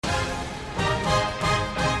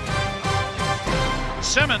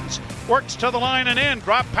Simmons works to the line and in.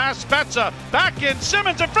 Drop pass Spezza. Back in.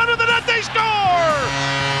 Simmons in front of the net. They score!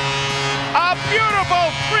 A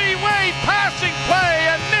beautiful three-way passing play,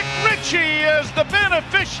 and Nick Ritchie is the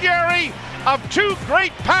beneficiary of two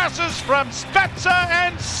great passes from Spezza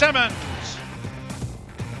and Simmons.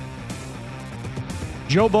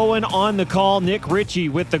 Joe Bowen on the call, Nick Ritchie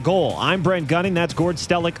with the goal. I'm Brent Gunning, that's Gord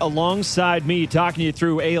Stellick alongside me, talking you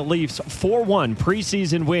through a Leafs 4-1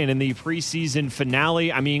 preseason win in the preseason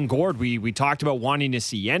finale. I mean, Gord, we talked about wanting to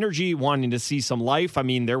see energy, wanting to see some life. I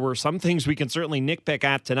mean, there were some things we can certainly nitpick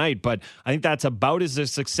at tonight, but I think that's about as a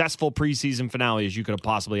successful preseason finale as you could have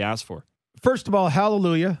possibly asked for. First of all,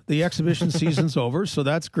 hallelujah. The exhibition season's over, so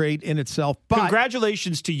that's great in itself. But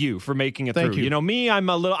congratulations to you for making it through. You. You know, me, I'm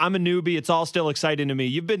a newbie. It's all still exciting to me.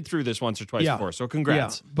 You've been through this once or twice before, so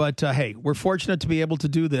congrats. Yeah. But hey, we're fortunate to be able to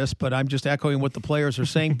do this, but I'm just echoing what the players are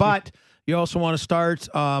saying. But you also want to start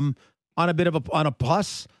on a bit of a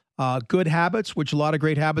plus. Good habits, which a lot of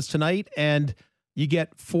great habits tonight, and you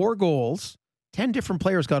get 4 goals. 10 different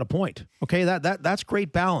players got a point. Okay, that's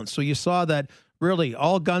great balance. So you saw that. Really,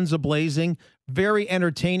 all guns a-blazing. Very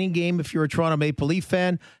entertaining game if you're a Toronto Maple Leaf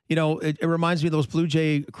fan. You know, it reminds me of those Blue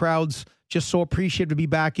Jay crowds, just so appreciative to be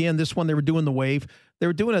back in. This one, they were doing the wave. They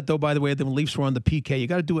were doing it, though, by the way, the Leafs were on the PK. You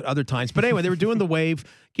got to do it other times. But anyway, they were doing the wave,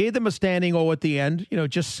 gave them a standing O at the end, you know,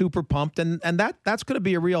 just super pumped. And that's going to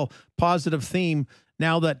be a real positive theme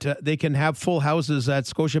now that they can have full houses at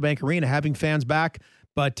Scotiabank Arena, having fans back.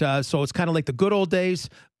 But so it's kind of like the good old days,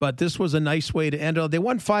 but this was a nice way to end it. They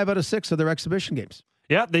won 5 out of 6 of their exhibition games.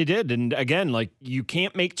 Yeah, they did. And again, like, you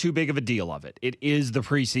can't make too big of a deal of it. It is the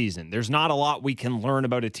preseason. There's not a lot we can learn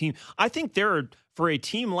about a team. I think for a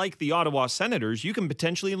team like the Ottawa Senators, you can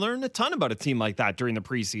potentially learn a ton about a team like that during the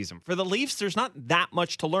preseason. For the Leafs, there's not that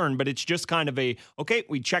much to learn, but it's just kind of okay,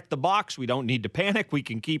 we checked the box. We don't need to panic. We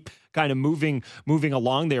can keep kind of moving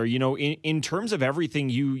along there. You know, in terms of everything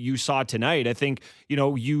you saw tonight, I think, you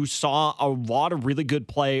know, you saw a lot of really good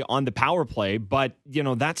play on the power play, but, you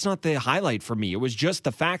know, that's not the highlight for me. It was just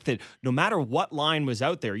the fact that no matter what line was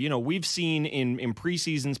out there, you know, we've seen in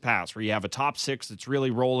preseasons past where you have a top 6 that's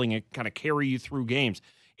really rolling and kind of carry you through games.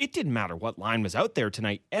 It didn't matter what line was out there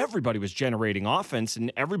tonight. Everybody was generating offense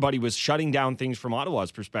and everybody was shutting down things from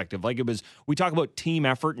Ottawa's perspective. Like, we talk about team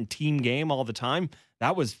effort and team game all the time.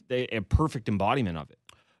 That was a perfect embodiment of it.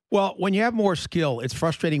 Well, when you have more skill, it's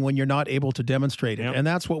frustrating when you're not able to demonstrate it. Yep. And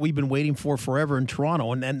that's what we've been waiting for forever in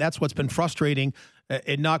Toronto. And that's what's been frustrating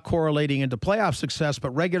in not correlating into playoff success, but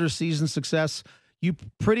regular season success. You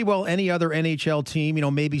pretty well any other NHL team, you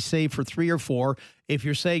know, maybe save for 3 or 4. If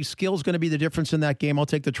you're saying skill's going to be the difference in that game, I'll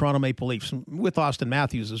take the Toronto Maple Leafs with Austin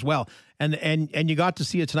Matthews as well. And you got to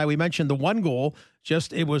see it tonight. We mentioned the one goal.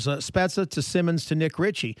 It was Spezza to Simmons to Nick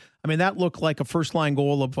Ritchie. I mean, that looked like a first-line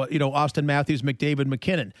goal of, Austin Matthews, McDavid,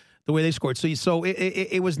 McKinnon, the way they scored. So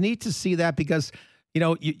it was neat to see that because, you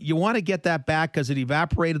know, you want to get that back because it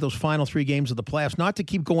evaporated those final 3 games of the playoffs. Not to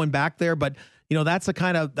keep going back there, but, you know, that's a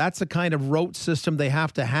kind of rote system they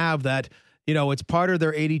have to have that, you know, it's part of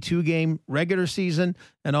their 82-game regular season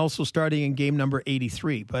and also starting in game number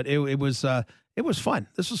 83. But it was fun.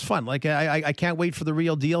 This was fun. Like, I can't wait for the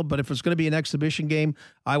real deal, but if it's going to be an exhibition game,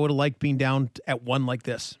 I would have liked being down at 1 like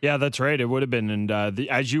this. Yeah, that's right. It would have been. And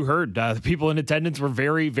as you heard, the people in attendance were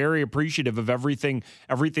very, very appreciative of everything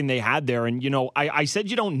they had there. And, you know, I said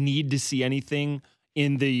you don't need to see anything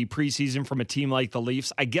in the preseason from a team like the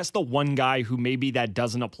Leafs. I guess the one guy who maybe that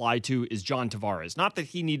doesn't apply to is John Tavares. Not that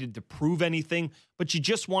he needed to prove anything, but you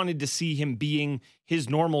just wanted to see him being his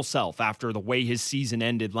normal self after the way his season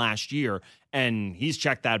ended last year. And he's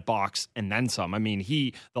checked that box and then some. I mean,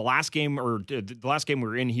 the last game we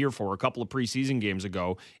were in here for a couple of preseason games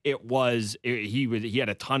ago, he had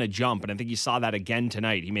a ton of jump, and I think you saw that again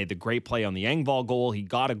tonight. He made the great play on the Engvall goal. He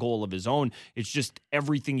got a goal of his own. It's just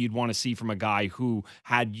everything you'd want to see from a guy who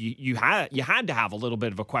you had to have a little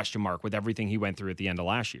bit of a question mark with everything he went through at the end of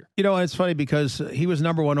last year. You know, it's funny because he was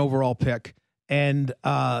number 1 overall pick. And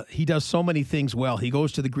he does so many things well. He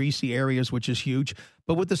goes to the greasy areas, which is huge.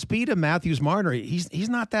 But with the speed of Matthews Marner, he's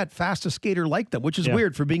not that fast a skater like them, which is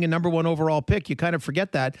weird for being a number 1 overall pick. You kind of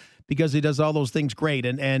forget that because he does all those things great.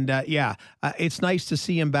 And it's nice to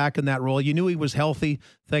see him back in that role. You knew he was healthy,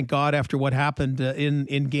 thank God, after what happened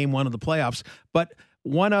in game 1 of the playoffs. But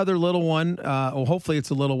one other little one, hopefully it's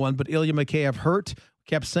a little one, but Ilya Mikheyev hurt.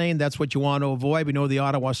 Kept saying that's what you want to avoid. We know the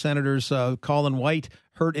Ottawa Senators, Colin White,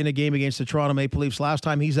 hurt in a game against the Toronto Maple Leafs last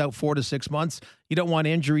time. He's out 4 to 6 months. You don't want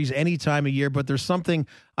injuries any time of year, but there's something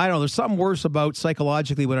worse about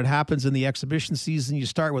psychologically when it happens in the exhibition season. You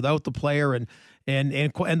start without the player, and And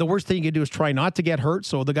the worst thing you can do is try not to get hurt,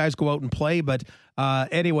 so the guys go out and play. But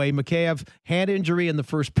anyway, Mikheyev, hand injury in the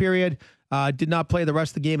first period, did not play the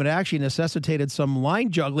rest of the game. It actually necessitated some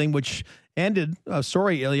line juggling, which ended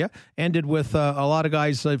with a lot of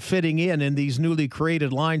guys fitting in these newly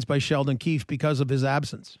created lines by Sheldon Keefe because of his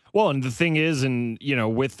absence. Well, and the thing is,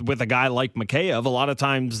 with a guy like Mikheyev, a lot of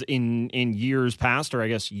times in years past, or I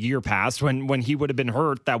guess year past, when he would have been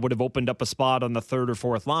hurt, that would have opened up a spot on the third or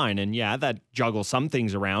fourth line. And yeah, that juggles some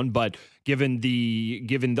things around, but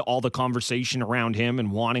given all the conversation around him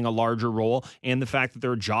and wanting a larger role, and the fact that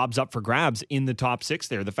there are jobs up for grabs in the top six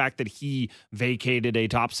there, the fact that he vacated a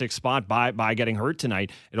top six spot by getting hurt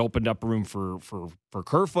tonight, it opened up room for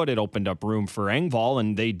Kerfoot, it opened up room for Engvall,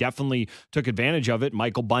 and they definitely took advantage of it.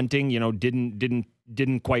 Michael Bunting,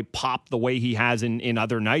 didn't quite pop the way he has in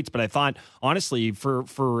other nights, but I thought, honestly,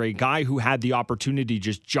 for a guy who had the opportunity to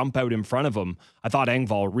just jump out in front of him, I thought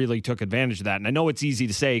Engvall really took advantage of that. And I know it's easy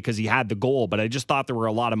to say because he had the goal, but I just thought there were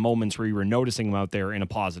a lot of moments where you were noticing him out there in a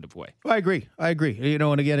positive way. I agree.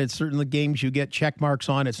 And again, it's certainly games you get check marks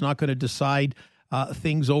on. It's not going to decide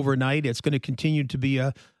things overnight. It's going to continue to be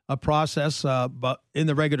a process but in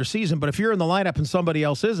the regular season. But if you're in the lineup and somebody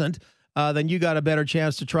else isn't, then you got a better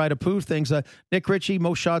chance to try to prove things. Nick Ritchie,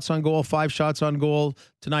 most shots on goal, 5 shots on goal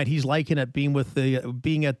tonight. He's liking it being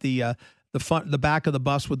at the back of the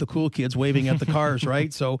bus with the cool kids waving at the cars,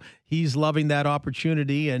 right? So he's loving that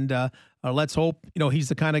opportunity, and let's hope he's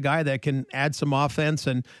the kind of guy that can add some offense.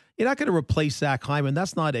 And you're not going to replace Zach Hyman.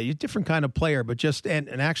 That's not a different kind of player, but just and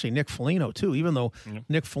actually Nick Foligno too. Even though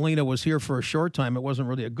Nick Foligno was here for a short time, it wasn't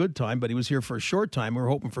really a good time, but he was here for a short time. We were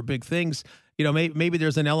hoping for big things. Maybe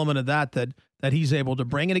there's an element of that he's able to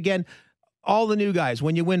bring. And again, all the new guys,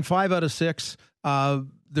 when you win 5 out of 6,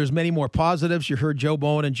 there's many more positives. You heard Joe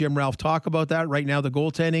Bowen and Jim Ralph talk about that. Right now, the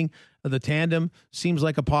goaltending, the tandem seems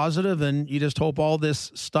like a positive, and you just hope all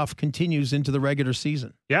this stuff continues into the regular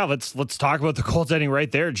season. Yeah, let's talk about the goaltending right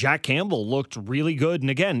there. Jack Campbell looked really good. And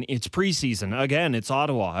again, it's preseason. Again, it's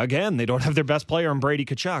Ottawa. Again, they don't have their best player in Brady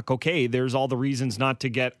Tkachuk. Okay, there's all the reasons not to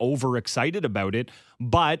get overexcited about it.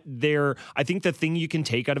 But I think the thing you can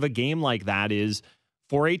take out of a game like that is,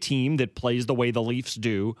 for a team that plays the way the Leafs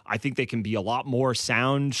do, I think they can be a lot more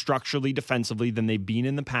sound structurally, defensively than they've been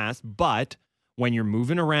in the past. But when you're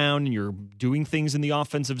moving around and you're doing things in the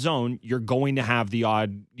offensive zone, you're going to have the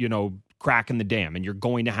odd, crack in the dam, and you're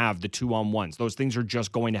going to have the 2-on-1s. Those things are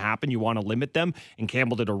just going to happen. You want to limit them, and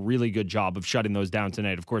Campbell did a really good job of shutting those down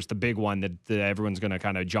tonight. Of course, the big one that everyone's going to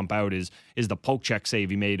kind of jump out is the poke check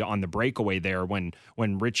save he made on the breakaway there when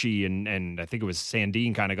Ritchie and I think it was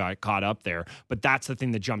Sandin kind of got caught up there. But that's the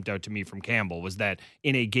thing that jumped out to me from Campbell, was that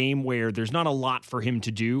in a game where there's not a lot for him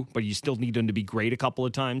to do, but you still need him to be great a couple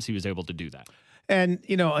of times, he was able to do that. And,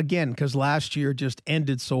 again, because last year just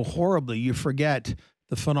ended so horribly, you forget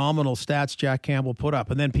the phenomenal stats Jack Campbell put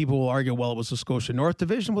up. And then people will argue, well, it was the Scotia North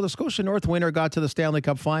division. Well, the Scotia North winner got to the Stanley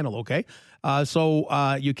Cup final, okay?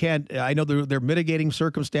 So you can't, I know they're mitigating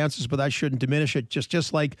circumstances, but that shouldn't diminish it.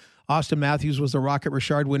 Just like Austin Matthews was the Rocket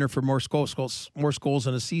Richard winner for more goals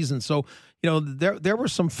in a season. So, there were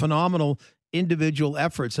some phenomenal individual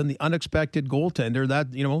efforts, and the unexpected goaltender,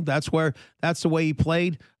 that's the way he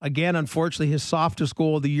played. Again, unfortunately, his softest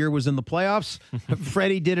goal of the year was in the playoffs.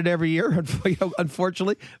 Freddie did it every year,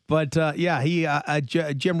 unfortunately. But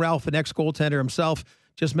Jim Ralph, an ex-goaltender himself,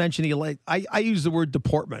 just mentioned I use the word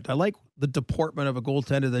deportment. I like the deportment of a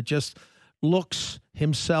goaltender that just looks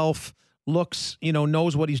himself,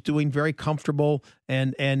 knows what he's doing, very comfortable,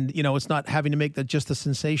 and it's not having to make just the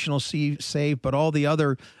sensational save, but all the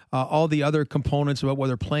other components about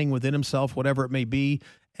whether playing within himself, whatever it may be.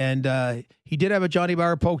 And he did have a Johnny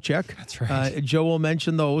Bower poke check. That's right. Joe will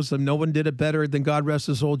mention those, and no one did it better than God rest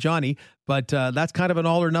his soul, Johnny. But that's kind of an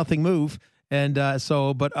all or nothing move. And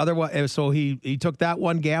otherwise, so he took that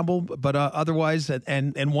one gamble, but otherwise,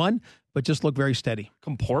 and won. But just look very steady.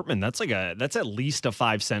 Comportment, that's at least a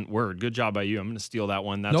 5-cent word. Good job by you. I'm going to steal that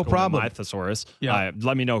one. That's no problem. My thesaurus. Yeah.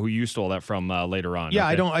 Let me know who you stole that from later on.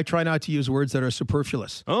 Yeah, okay? I try not to use words that are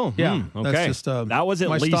superfluous. Oh, yeah. Okay. That's just that was at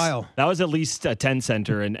my least, style. That was at least a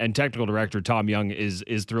 10-center, and technical director Tom Young is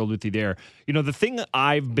thrilled with you there. The thing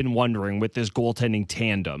I've been wondering with this goaltending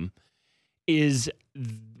tandem is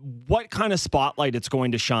what kind of spotlight it's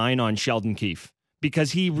going to shine on Sheldon Keefe.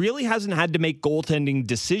 Because he really hasn't had to make goaltending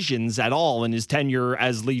decisions at all in his tenure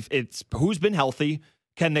as Leaf. It's who's been healthy.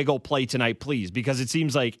 Can they go play tonight, please? Because it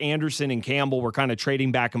seems like Anderson and Campbell were kind of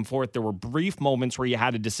trading back and forth. There were brief moments where you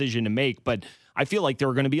had a decision to make, but I feel like there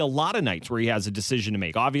are going to be a lot of nights where he has a decision to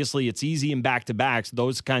make. Obviously, it's easy in back-to-backs,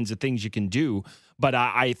 those kinds of things you can do. But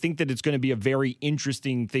I think that it's going to be a very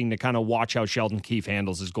interesting thing to kind of watch how Sheldon Keefe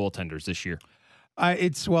handles his goaltenders this year.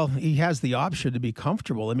 He has the option to be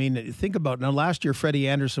comfortable. I mean, think about it. Now, last year, Freddie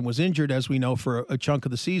Anderson was injured, as we know, for a chunk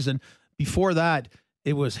of the season. Before that,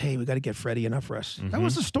 it was, hey, we got to get Freddie enough rest. Mm-hmm. That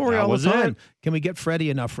was the story all the time. Can we get Freddie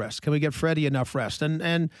enough rest? Can we get Freddie enough rest?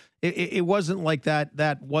 And it wasn't like that.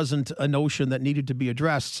 That wasn't a notion that needed to be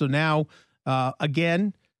addressed. So now,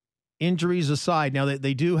 again, injuries aside, now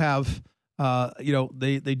they do have.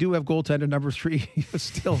 They do have goaltender number 3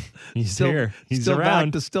 He's here. He's still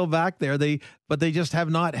around. Still back there. But they just have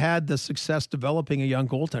not had the success developing a young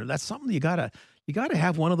goaltender. That's something you gotta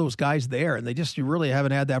have one of those guys there, and you really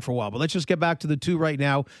haven't had that for a while. But let's just get back to the 2 right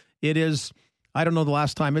now. It is, I don't know the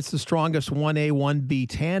last time, it's the strongest 1A, 1B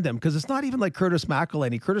tandem, because it's not even like Curtis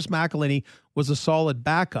McElhinney. Curtis McElhinney was a solid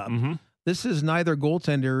backup. Mm-hmm. This is neither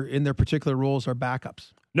goaltender in their particular roles or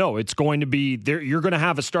backups. No, it's going to be there. You're going to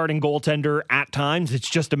have a starting goaltender at times. It's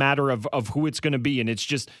just a matter of who it's going to be. And it's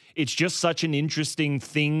just such an interesting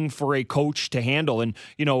thing for a coach to handle. And,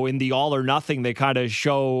 in the All or Nothing, they kind of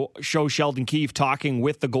show Sheldon Keefe talking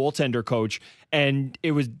with the goaltender coach. And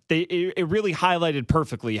it really highlighted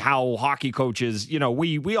perfectly how hockey coaches,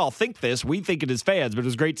 we all think this, we think it as fans, but it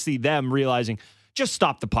was great to see them realizing, just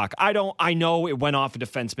stop the puck. I know it went off a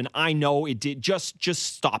defenseman. I know it did. Just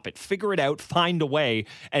stop it. Figure it out. Find a way.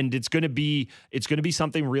 And it's going to be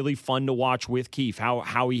something really fun to watch with Keefe,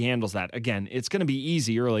 how he handles that. Again, it's going to be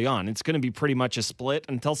easy early on. It's going to be pretty much a split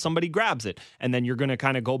until somebody grabs it. And then you're going to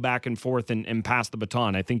kind of go back and forth and pass the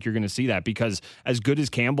baton. I think you're going to see that, because as good as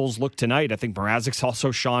Campbell's looked tonight, I think Mrazek's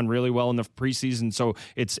also shone really well in the preseason. So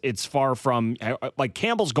it's far from, like,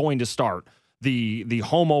 Campbell's going to start the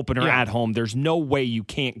home opener at home. There's no way you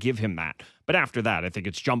can't give him that. But after that, I think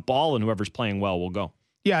it's jump ball, and whoever's playing well will go.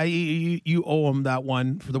 Yeah, you owe him that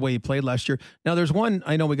one for the way he played last year. Now, there's one,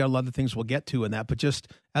 I know we got a lot of things we'll get to in that, but just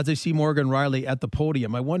as I see Morgan Rielly at the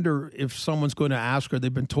podium, I wonder if someone's going to ask her.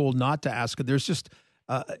 They've been told not to ask her. There's just,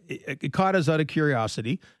 it caught us out of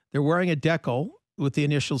curiosity. They're wearing a decal with the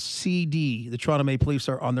initial CD, the Toronto Maple Leafs,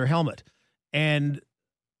 are on their helmet. And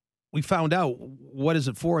we found out what is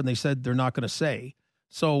it for, and they said they're not going to say.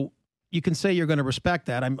 So you can say you're going to respect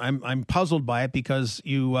that. I'm puzzled by it, because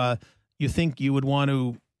you think you would want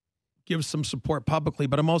to give some support publicly,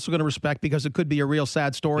 but I'm also going to respect, because it could be a real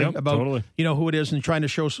sad story about totally. Who it is, and trying to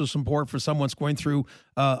show some support for someone's going through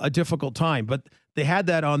a difficult time. But they had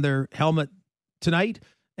that on their helmet tonight,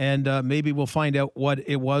 and maybe we'll find out what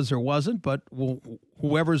it was or wasn't. But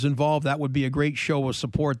whoever's involved, that would be a great show of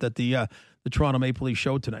support that the Toronto Maple Leafs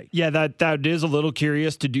showed tonight. Yeah, that is a little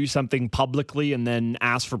curious to do something publicly and then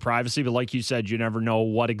ask for privacy. But like you said, you never know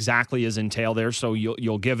what exactly is entailed there, so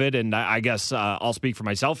you'll give it. And I guess I'll speak for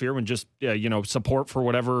myself here and just support for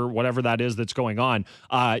whatever that is that's going on.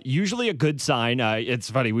 Usually a good sign. It's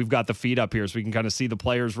funny, we've got the feed up here so we can kind of see the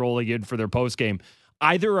players rolling in for their post game.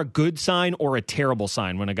 Either a good sign or a terrible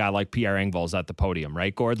sign when a guy like Pierre Engvall is at the podium,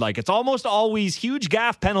 right, Gord? Like, it's almost always huge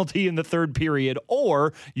gaff penalty in the third period,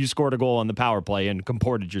 or you scored a goal on the power play and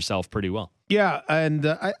comported yourself pretty well. Yeah, and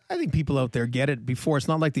I think people out there get it before. It's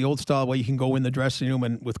not like the old style where you can go in the dressing room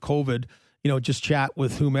and with COVID, just chat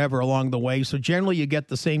with whomever along the way. So generally you get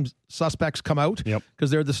the same suspects come out because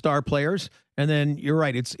they're the star players. And then you're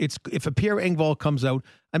right. It's if a Pierre Engvall comes out,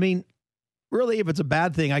 I mean, really, if it's a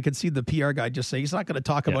bad thing, I could see the PR guy just say he's not going to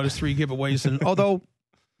talk about his 3 giveaways. And although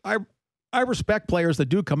I respect players that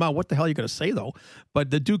do come out, what the hell are you going to say, though?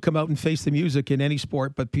 But that do come out and face the music in any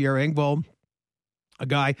sport. But Pierre Engvall, a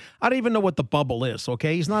guy, I don't even know what the bubble is,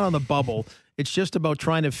 okay? He's not on the bubble. It's just about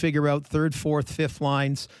trying to figure out third, fourth, fifth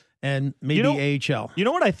lines and maybe AHL. You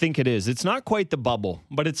know what I think it is? It's not quite the bubble,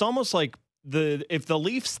 but it's almost like if the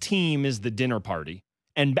Leafs team is the dinner party,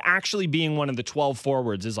 and actually being one of the 12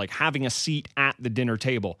 forwards is like having a seat at the dinner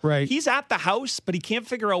table. Right. He's at the house, but he can't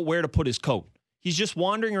figure out where to put his coat. He's just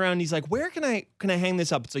wandering around. He's like, where can I hang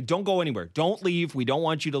this up? It's like, don't go anywhere. Don't leave. We don't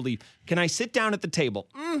want you to leave. Can I sit down at the table?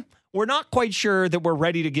 We're not quite sure that we're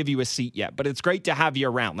ready to give you a seat yet, but it's great to have you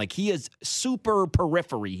around. Like, he is super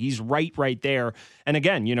periphery. He's right there. And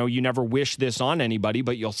again, you never wish this on anybody,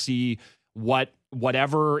 but you'll see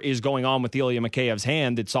whatever is going on with Ilya Mikheyev's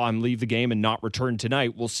hand that saw him leave the game and not return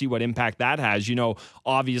tonight. We'll see what impact that has.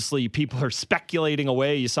 Obviously people are speculating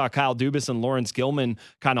away. You saw Kyle Dubas and Lawrence Gilman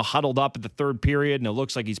kind of huddled up at the third period, and it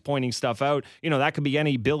looks like he's pointing stuff out. That could be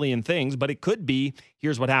any billion things, but it could be,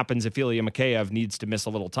 here's what happens if Ilya Mikheyev needs to miss a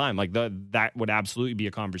little time. Like, that would absolutely be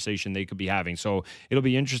a conversation they could be having. So it'll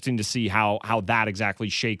be interesting to see how that exactly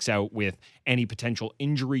shakes out with any potential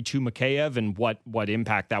injury to Mikheyev and what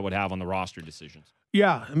impact that would have on the roster decisions.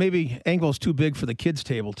 Yeah, maybe Engvall's too big for the kids'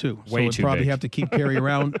 table, too. So we'd probably have to keep carry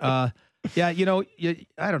around. I don't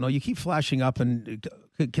know. You keep flashing up, and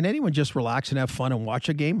can anyone just relax and have fun and watch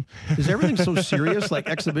a game? Is everything so serious? Like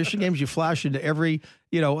exhibition games, you flash into every,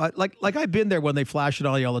 like I've been there when they flash it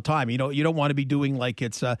on you all the time. You don't want to be doing like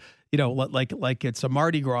it's like it's a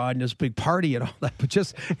Mardi Gras and this big party and all that, but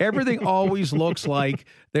just everything always looks like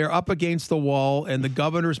they're up against the wall and the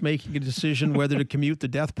governor's making a decision whether to commute the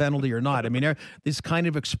death penalty or not. I mean, this kind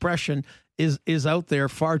of expression is out there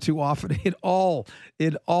far too often in all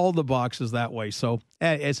the boxes that way. So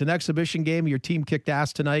it's an exhibition game. Your team kicked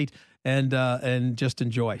ass tonight, and just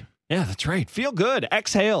enjoy. Yeah, that's right. Feel good.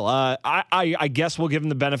 Exhale. I guess we'll give them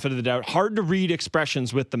the benefit of the doubt. Hard to read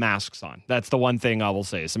expressions with the masks on. That's the one thing I will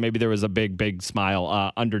say. So maybe there was a big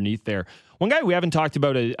smile underneath there. One guy we haven't talked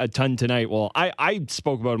about a ton tonight, well, I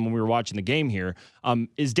spoke about him when we were watching the game here,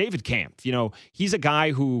 is David Kampf. He's a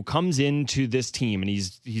guy who comes into this team and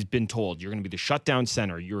he's been told, you're going to be the shutdown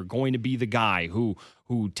center. You're going to be the guy who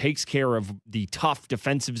takes care of the tough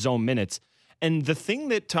defensive zone minutes. And the thing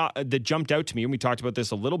that jumped out to me, and we talked about this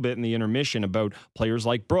a little bit in the intermission about players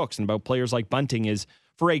like Brooks and about players like Bunting, is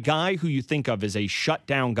for a guy who you think of as a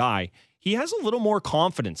shutdown guy, he has a little more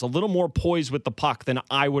confidence, a little more poise with the puck than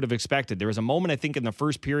I would have expected. There was a moment, I think, in the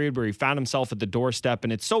first period where he found himself at the doorstep,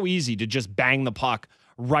 and it's so easy to just bang the puck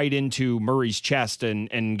right into Murray's chest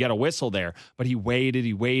and get a whistle there. But he waited,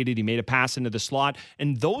 he made a pass into the slot.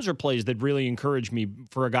 And those are plays that really encourage me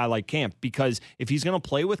for a guy like Kampf, because if he's going to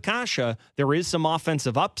play with Kasha, there is some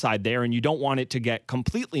offensive upside there, and you don't want it to get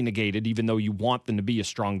completely negated, even though you want them to be a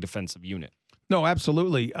strong defensive unit. No,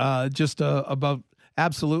 absolutely.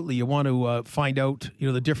 Absolutely. You want to find out,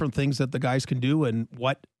 the different things that the guys can do and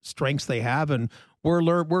what strengths they have. And we're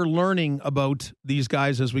learning about these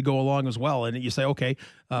guys as we go along as well. And you say, okay,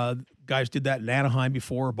 guys did that in Anaheim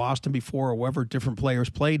before, or Boston before, or wherever different players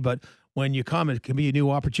played. But when you come, it can be a new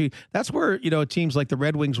opportunity. That's where, teams like the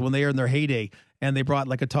Red Wings, when they are in their heyday, and they brought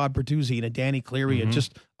like a Todd Bertuzzi and a Danny Cleary and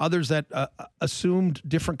just others that assumed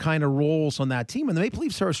different kind of roles on that team. And the Maple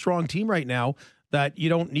Leafs are a strong team right now, that you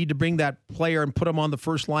don't need to bring that player and put him on the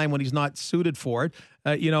first line when he's not suited for it,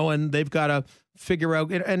 and they've got to figure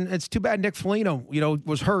out. And it's too bad Nick Foligno,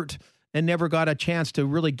 was hurt and never got a chance to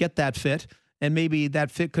really get that fit. And maybe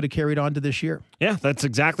that fit could have carried on to this year. Yeah, that's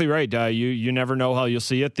exactly right. You never know how you'll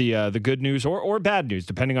see it. The good news or bad news,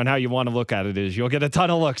 depending on how you want to look at it, is you'll get a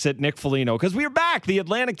ton of looks at Nick Foligno, because we're back. The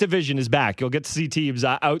Atlantic Division is back. You'll get to see teams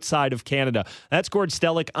outside of Canada. That's Gord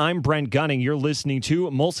Stellick. I'm Brent Gunning. You're listening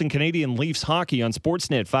to Molson Canadian Leafs Hockey on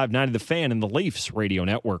Sportsnet 590 The Fan and the Leafs Radio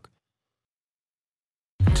Network.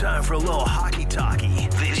 Time for a little hockey talkie.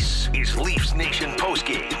 This is Leafs Nation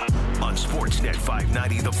postgame on Sportsnet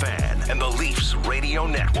 590 The Fan and the Leafs Radio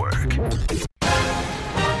Network.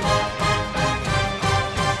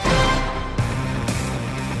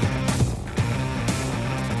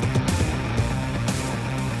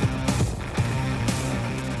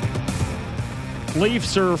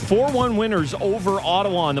 Leafs are 4-1 winners over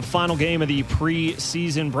Ottawa in the final game of the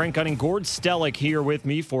preseason. Brent Gunning, Gord Stellick here with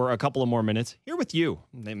me for a couple of more minutes. Here with you.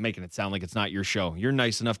 They're making it sound like it's not your show. You're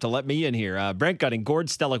nice enough to let me in here. Brent Gunning, Gord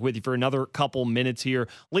Stellick with you for another couple minutes here.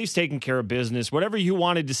 Leafs taking care of business. Whatever you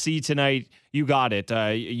wanted to see tonight, you got it.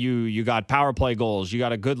 You got power play goals. You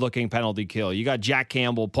got a good-looking penalty kill. You got Jack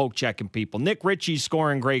Campbell poke-checking people. Nick Ritchie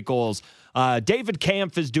scoring great goals. David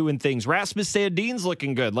Kampf is doing things. Rasmus Sandin's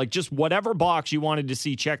looking good. Like, just whatever box you wanted to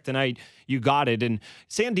see checked tonight, you got it. And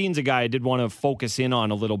Sandin's a guy I did want to focus in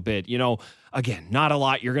on a little bit. Again, not a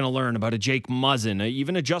lot you're going to learn about a Jake Muzzin,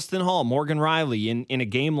 even a Justin Hall, Morgan Riley in a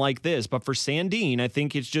game like this. But for Sandin, I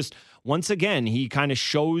think it's just, once again, he kind of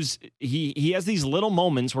shows he has these little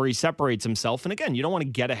moments where he separates himself. And again, you don't want to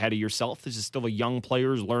get ahead of yourself. This is still a young player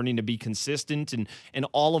who's learning to be consistent and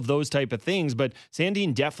all of those type of things. But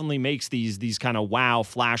Sandin definitely makes these kind of wow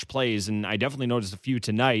flash plays. And I definitely noticed a few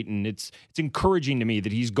tonight. And it's encouraging to me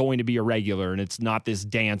that he's going to be a regular, and it's not this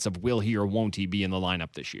dance of will he or won't he be in the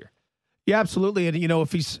lineup this year. Yeah, absolutely. And,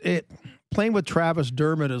 if he's playing with Travis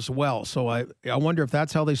Dermott as well. So I wonder if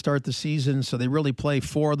that's how they start the season. So they really play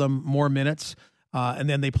four of them more minutes, and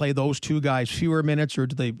then they play those two guys fewer minutes, or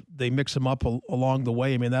do they mix them up along the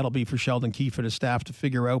way? I mean, that'll be for Sheldon Keefe and his staff to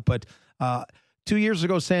figure out. But 2 years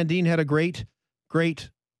ago, Sandin had a great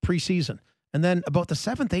preseason. And then about the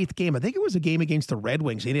 7th, 8th game, I think it was a game against the Red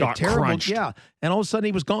Wings. He had a terrible, crunched. Yeah. And all of a sudden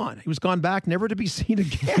he was gone. He was gone back, never to be seen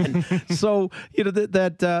again. So,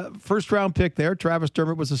 that first round pick there, Travis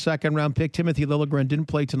Dermott was a second round pick. Timothy Liljegren didn't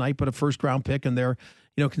play tonight, but a first round pick, and they're,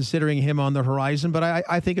 considering him on the horizon. But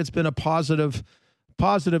I think it's been a positive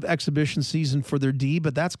exhibition season for their D,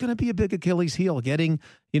 but that's going to be a big Achilles heel, getting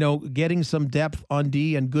some depth on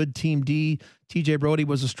D and good team D. TJ Brodie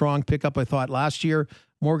was a strong pickup, I thought, last year.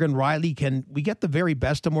 Morgan Rielly, can we get the very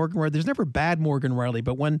best of Morgan Rielly? There's never bad Morgan Rielly,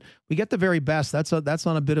 but when we get the very best, that's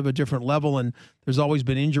on a bit of a different level. And there's always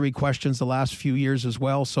been injury questions the last few years as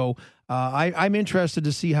well. So I'm interested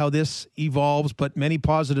to see how this evolves, but many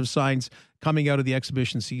positive signs coming out of the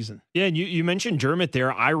exhibition season. Yeah, and you mentioned Dermott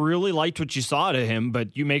there. I really liked what you saw to him,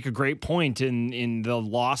 but you make a great point in the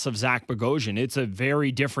loss of Zach Bogosian. It's a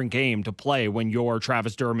very different game to play when you're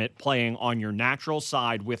Travis Dermott playing on your natural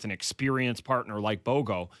side with an experienced partner like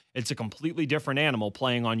Bogo. It's a completely different animal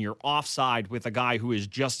playing on your offside with a guy who is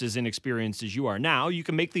just as inexperienced as you are. Now, you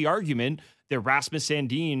can make the argument that Rasmus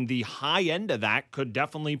Sandin, the high end of that, could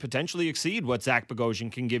definitely potentially exceed what Zach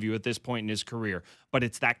Bogosian can give you at this point in his career. But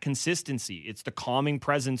it's that consistency. It's the calming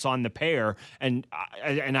presence on the pair. And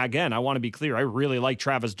again, I want to be clear. I really like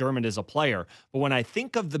Travis Dermott as a player. But when I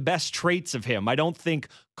think of the best traits of him, I don't think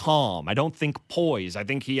calm. I don't think poise. I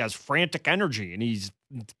think he has frantic energy and he's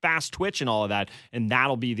fast twitch and all of that. And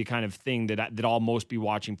that'll be the kind of thing that I'll most be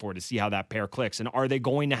watching for to see how that pair clicks. And are they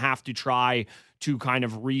going to have to try to kind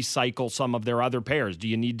of recycle some of their other pairs? Do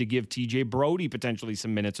you need to give TJ Brody potentially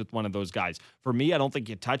some minutes with one of those guys? For me, I don't think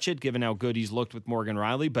you touch it, given how good he's looked with Morgan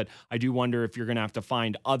Rielly, but I do wonder if you're going to have to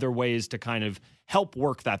find other ways to kind of help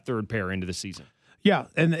work that third pair into the season. Yeah,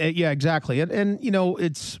 and yeah, exactly. And you know,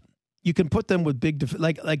 you can put them with big,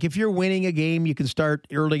 like if you're winning a game, you can start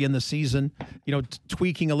early in the season, you know,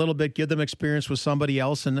 tweaking a little bit, give them experience with somebody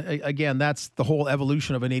else. And again, that's the whole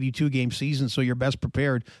evolution of an 82-game season, so you're best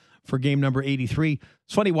prepared for game number 83.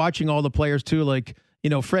 It's funny watching all the players too. Like,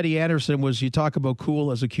 you know, Freddie Anderson you talk about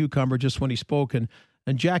cool as a cucumber just when he spoke, and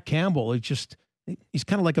Jack Campbell, he's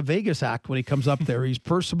kind of like a Vegas act when he comes up there. He's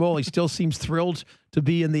personable. He still seems thrilled to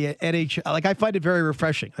be in the NHL. Like, I find it very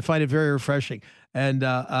refreshing. And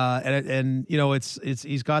you know,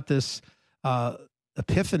 he's got this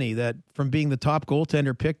epiphany that from being the top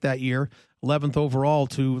goaltender picked that year, 11th overall,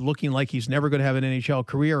 to looking like he's never going to have an NHL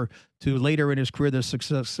career, to later in his career there's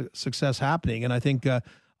success happening. And I think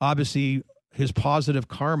obviously his positive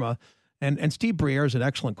karma, and Steve Briere is an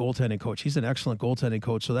excellent goaltending coach. He's an excellent goaltending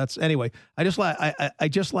coach. So that's, anyway, I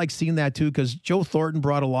just like seeing that too, because Joe Thornton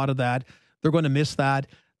brought a lot of that. They're going to miss that.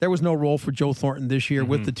 There was no role for Joe Thornton this year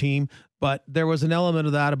with the team, but there was an element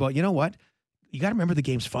of that about, you know what? You got to remember the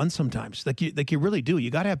game's fun sometimes. Like you really do. You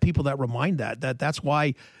got to have people that remind that's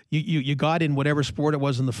why you got in whatever sport it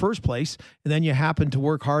was in the first place, and then you happen to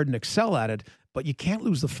work hard and excel at it, but you can't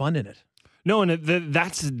lose the fun in it. No, and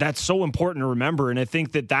that's so important to remember, and I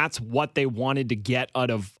think that's what they wanted to get out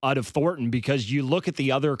of Thornton, because you look at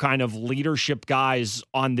the other kind of leadership guys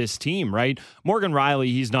on this team, right? Morgan Rielly,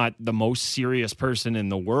 he's not the most serious person in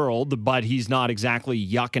the world, but he's not exactly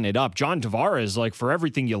yucking it up. John Tavares, like, for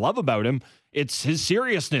everything you love about him, it's his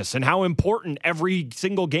seriousness and how important every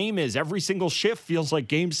single game is. Every single shift feels like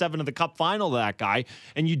Game 7 of the Cup final to that guy,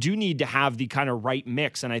 and you do need to have the kind of right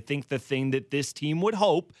mix. And I think the thing that this team would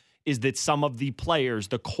hope is that some of the players,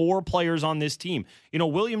 the core players on this team, you know,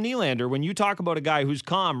 William Nylander, when you talk about a guy who's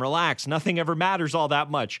calm, relaxed, nothing ever matters all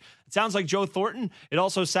that much. It sounds like Joe Thornton. It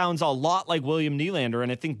also sounds a lot like William Nylander, and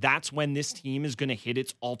I think that's when this team is going to hit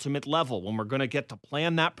its ultimate level. When we're going to get to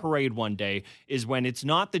plan that parade one day is when it's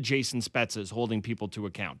not the Jason Spetzes holding people to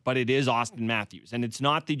account, but it is Austin Matthews. And it's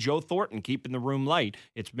not the Joe Thornton keeping the room light.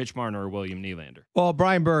 It's Mitch Marner or William Nylander. Well,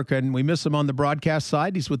 Brian Burke, and we miss him on the broadcast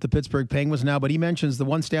side. He's with the Pittsburgh Penguins now, but he mentions the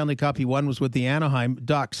one Stanley Cup he won was with the Anaheim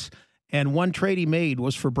Ducks. And one trade he made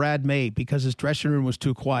was for Brad May because his dressing room was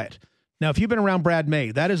too quiet. Now, if you've been around Brad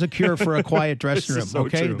May, that is a cure for a quiet dressing room, so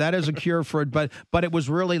okay? True. That is a cure for it, but it was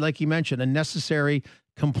really, like you mentioned, a necessary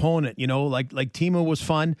component. You know, like Timo was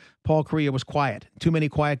fun, Paul Kariya was quiet. Too many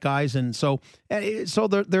quiet guys, and so there's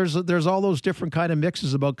all those different kind of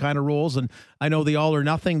mixes about kind of roles. And I know the all or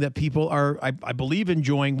nothing that people are, I believe,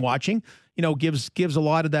 enjoying watching. You know, gives a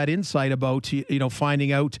lot of that insight about, you know,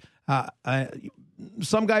 finding out.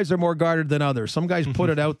 Some guys are more guarded than others. Some guys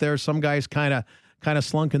put it out there. Some guys kind of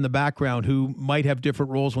slunk in the background who might have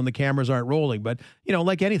different roles when the cameras aren't rolling. But, you know,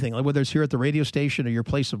 like anything, like whether it's here at the radio station or your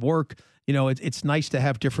place of work, you know, it's nice to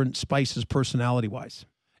have different spices personality-wise.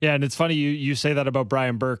 Yeah, and it's funny you say that about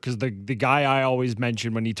Brian Burke, because the guy I always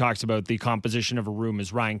mention when he talks about the composition of a room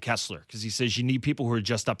is Ryan Kessler, because he says you need people who are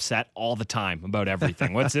just upset all the time about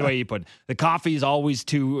everything. What's the way you put it? The coffee is always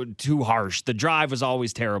too harsh. The drive was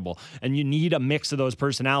always terrible. And you need a mix of those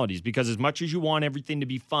personalities, because as much as you want everything to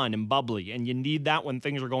be fun and bubbly, and you need that when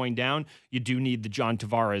things are going down, you do need the John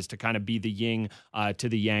Tavares to kind of be the yin to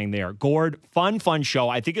the yang there. Gord, fun show.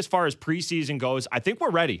 I think as far as preseason goes, I think we're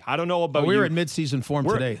ready. I don't know about we're in midseason form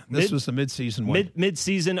today. okay. This was the midseason win.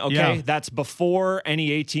 Mid-season, okay. Yeah. That's before any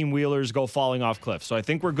 18-wheelers go falling off cliffs. So I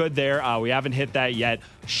think we're good there. We haven't hit that yet.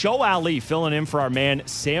 Show Ali filling in for our man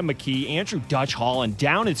Sam McKee, Andrew Dutch Holland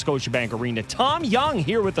down at Scotiabank Arena. Tom Young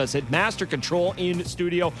here with us at Master Control in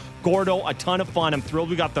studio. Gordo, a ton of fun. I'm thrilled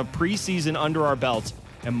we got the preseason under our belts.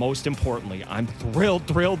 And most importantly, I'm thrilled.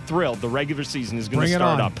 The regular season is going to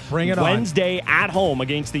start up. Bring it Wednesday at home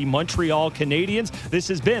against the Montreal Canadiens. This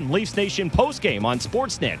has been Leafs Nation postgame on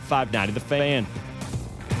Sportsnet 590 The Fan.